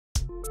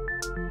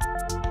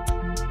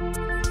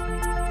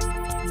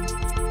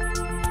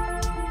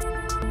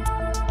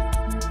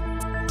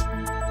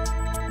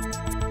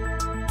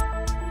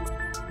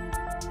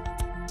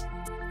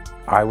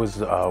I was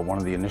one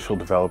of the initial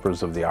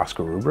developers of the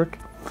OSCQR Rubric,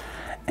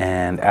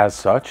 and as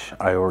such,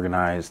 I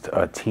organized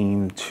a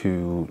team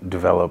to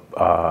develop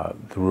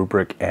the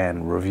rubric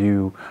and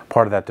review.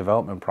 Part of that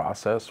development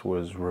process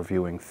was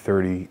reviewing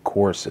 30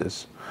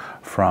 courses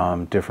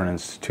from different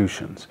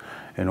institutions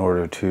in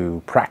order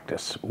to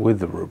practice with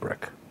the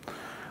rubric.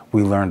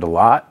 We learned a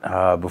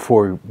lot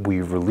before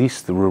we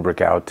released the rubric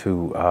out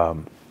to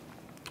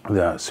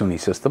the SUNY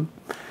system.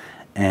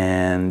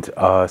 And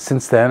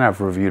since then,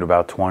 I've reviewed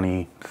about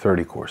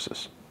 30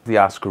 courses. The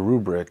OSCQR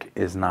rubric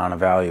is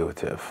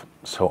non-evaluative.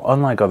 So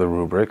unlike other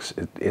rubrics,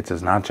 it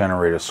does not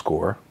generate a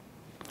score,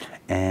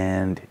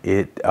 and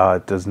it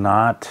does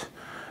not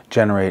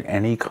generate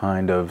any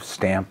kind of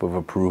stamp of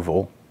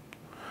approval.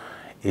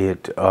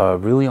 It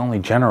really only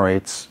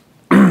generates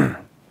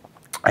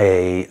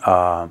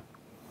a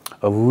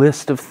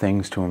list of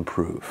things to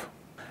improve.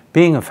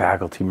 Being a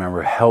faculty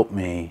member helped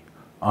me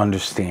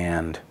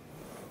understand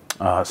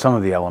some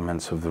of the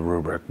elements of the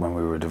rubric when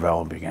we were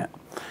developing it,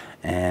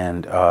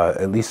 and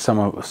at least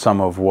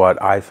some of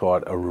what I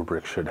thought a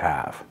rubric should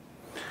have.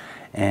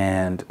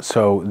 And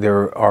so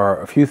there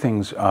are a few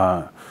things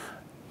sort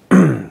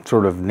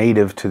of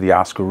native to the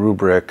OSCQR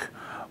rubric,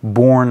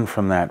 born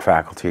from that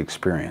faculty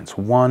experience.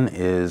 One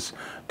is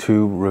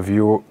to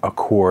review a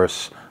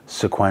course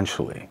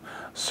sequentially.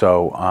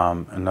 So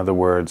in other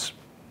words,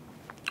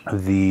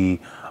 the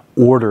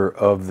order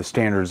of the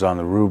standards on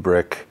the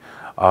rubric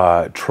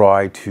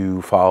try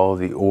to follow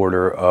the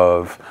order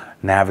of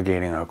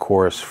navigating a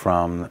course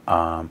from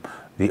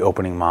the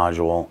opening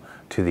module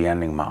to the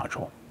ending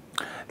module.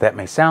 That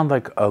may sound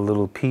like a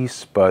little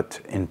piece, but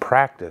in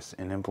practice,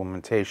 in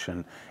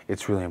implementation,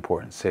 it's really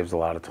important. It saves a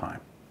lot of time.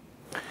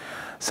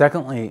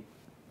 Secondly,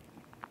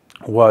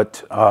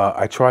 what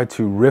I try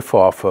to riff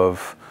off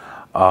of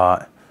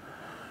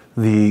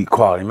the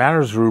Quality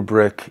Matters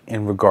rubric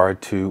in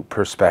regard to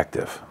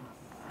perspective.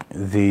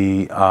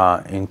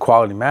 In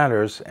Quality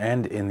Matters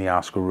and in the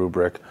OSCQR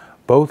rubric,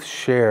 both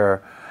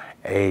share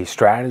a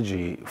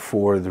strategy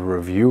for the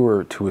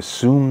reviewer to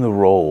assume the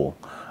role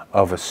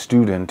of a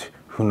student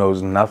who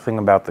knows nothing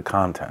about the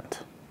content.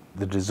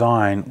 The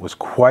design was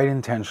quite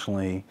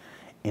intentionally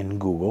in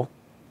Google,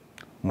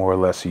 more or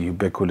less a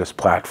ubiquitous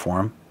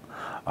platform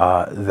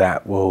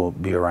that will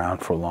be around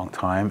for a long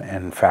time,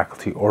 and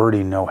faculty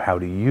already know how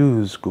to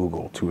use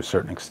Google to a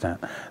certain extent.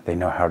 They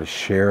know how to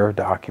share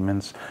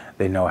documents.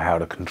 They know how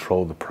to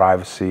control the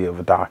privacy of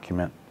a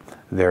document.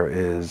 There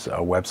is a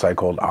website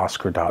called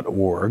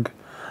oscar.org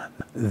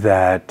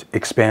that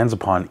expands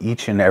upon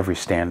each and every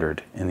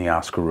standard in the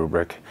OSCQR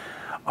rubric,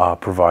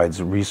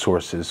 provides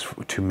resources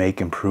to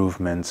make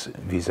improvements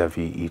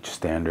vis-a-vis each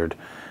standard,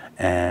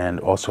 and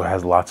also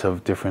has lots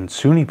of different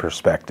SUNY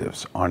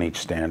perspectives on each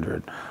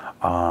standard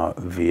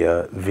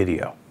via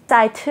video.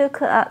 I took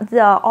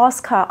the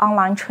OSCQR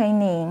online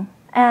training,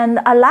 and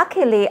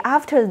luckily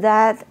after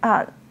that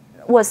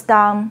was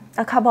done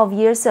a couple of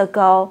years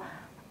ago,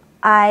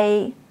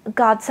 I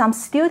got some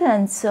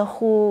students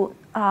who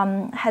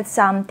had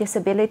some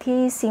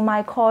disabilities in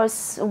my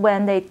course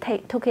when they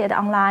took it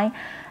online,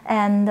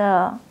 and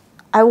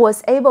I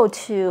was able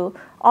to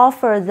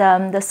offer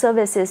them the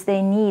services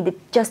they need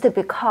just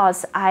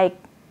because I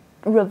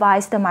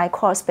revised my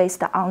course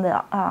based on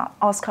the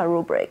OSCQR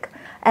rubric.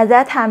 At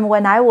that time,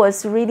 when I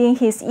was reading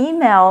his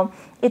email,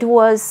 it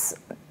was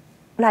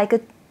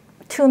like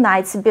 2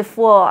 nights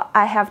before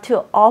I have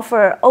to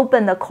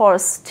open the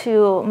course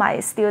to my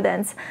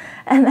students.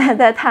 And at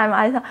that time,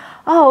 I thought,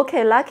 oh,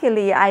 okay,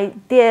 luckily I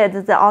did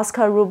the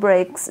OSCQR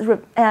rubrics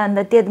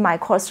and did my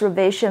course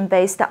revision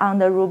based on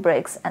the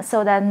rubrics,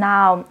 so that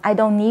now I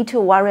don't need to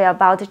worry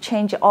about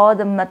change all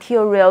the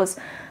materials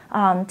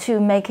to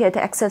make it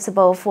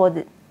accessible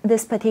for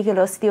this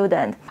particular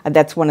student.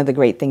 That's one of the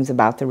great things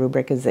about the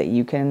rubric, is that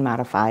you can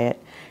modify it.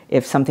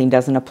 If something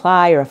doesn't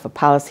apply, or if a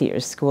policy or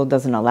school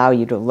doesn't allow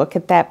you to look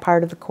at that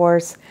part of the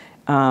course,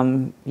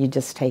 you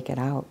just take it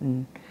out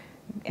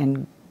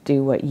and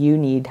do what you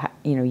need,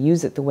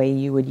 use it the way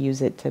you would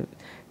use it to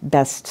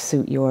best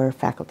suit your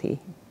faculty.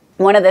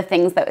 One of the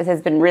things that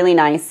has been really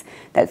nice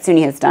that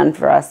SUNY has done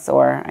for us,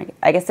 or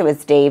I guess it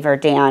was Dave or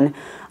Dan,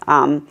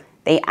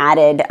 they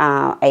added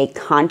a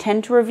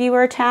content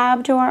reviewer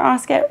tab to our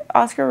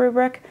OSCQR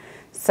rubric.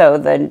 So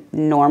the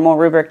normal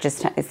rubric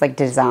is like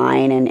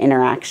design and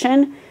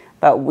interaction,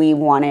 but we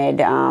wanted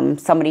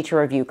somebody to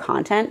review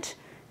content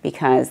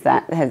because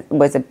that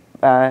was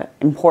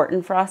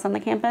important for us on the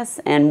campus.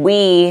 And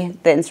we,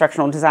 the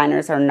instructional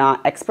designers, are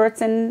not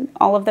experts in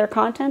all of their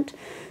content.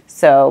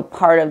 So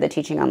part of the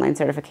Teaching Online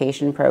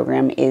Certification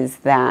program is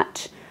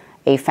that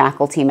a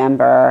faculty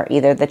member,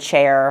 either the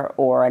chair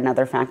or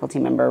another faculty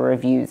member,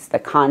 reviews the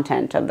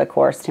content of the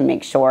course to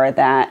make sure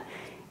that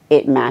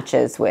it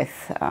matches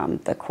with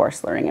the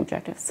course learning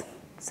objectives.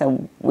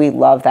 So we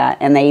love that,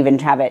 and they even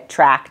have it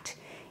tracked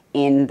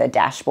in the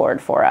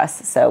dashboard for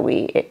us, so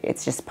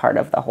it's just part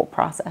of the whole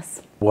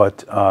process.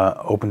 What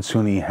Open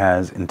SUNY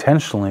has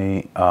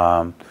intentionally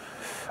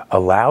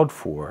allowed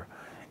for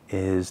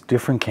is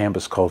different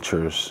campus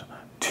cultures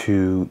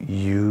to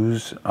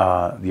use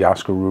the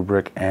OSCQR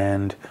rubric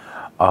and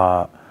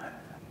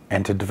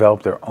and to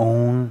develop their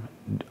own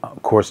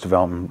course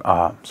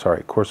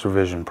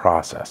revision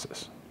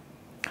processes.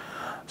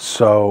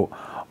 So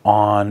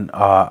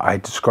I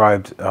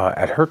described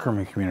at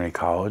Herkimer Community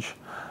College,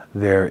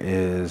 there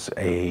is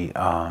a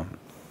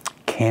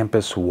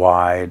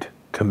campus-wide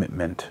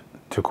commitment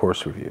to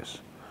course reviews.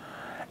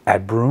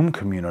 At Broome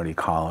Community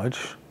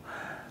College,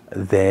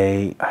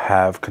 they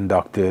have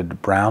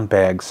conducted brown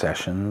bag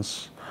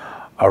sessions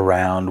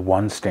around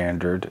one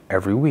standard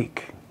every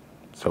week.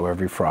 So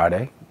every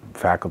Friday,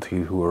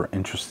 faculty who are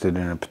interested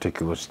in a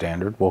particular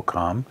standard will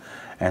come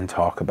and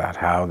talk about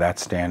how that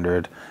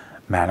standard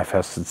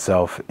manifests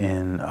itself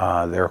in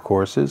their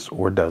courses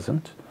or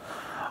doesn't.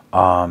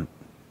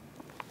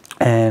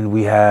 And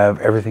we have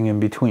everything in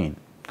between.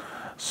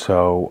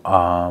 So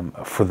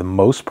for the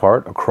most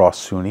part,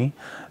 across SUNY,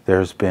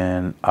 there's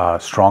been a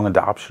strong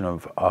adoption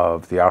of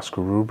the OSCQR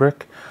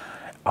rubric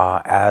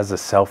as a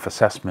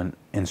self-assessment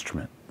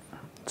instrument.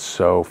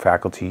 So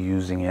faculty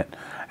using it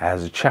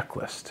as a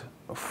checklist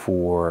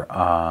for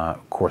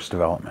course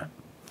development.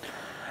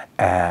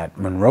 At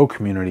Monroe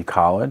Community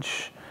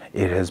College,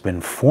 it has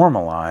been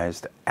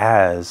formalized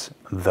as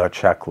the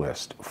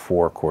checklist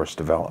for course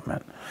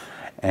development.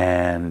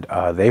 And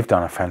they've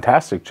done a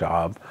fantastic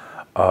job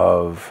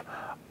of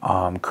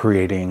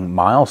creating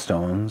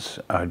milestones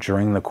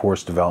during the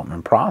course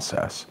development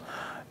process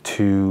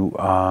to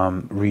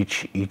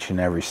reach each and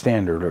every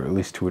standard, or at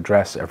least to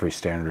address every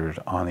standard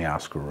on the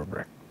OSCQR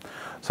rubric.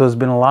 So there's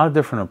been a lot of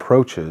different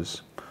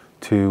approaches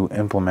to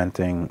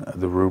implementing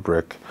the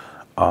rubric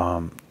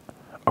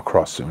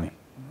across SUNY.